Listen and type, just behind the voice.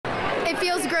It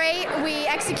feels great. We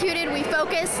executed, we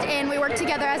focused, and we worked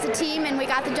together as a team, and we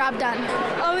got the job done.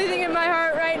 Only thing in my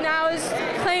heart right now is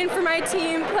playing for my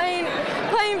team, playing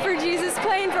for Jesus,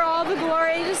 playing for all the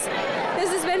glory. This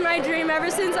has been my dream ever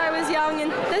since I was young,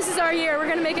 and this is our year. We're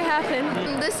going to make it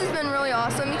happen. This has been really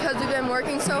awesome because we've been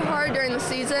working so hard during the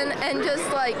season, and just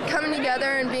like coming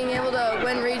together and being able to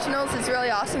win regionals is really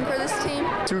awesome for this team.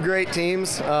 Two great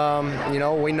teams. You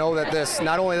know, we know that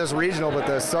not only this regional, but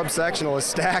the sub-sectional is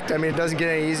stacked. I mean, it doesn't get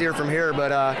any easier from here,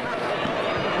 but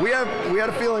we had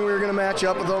a feeling we were going to match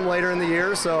up with them later in the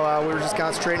year, so we were just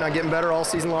concentrating on getting better all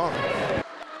season long.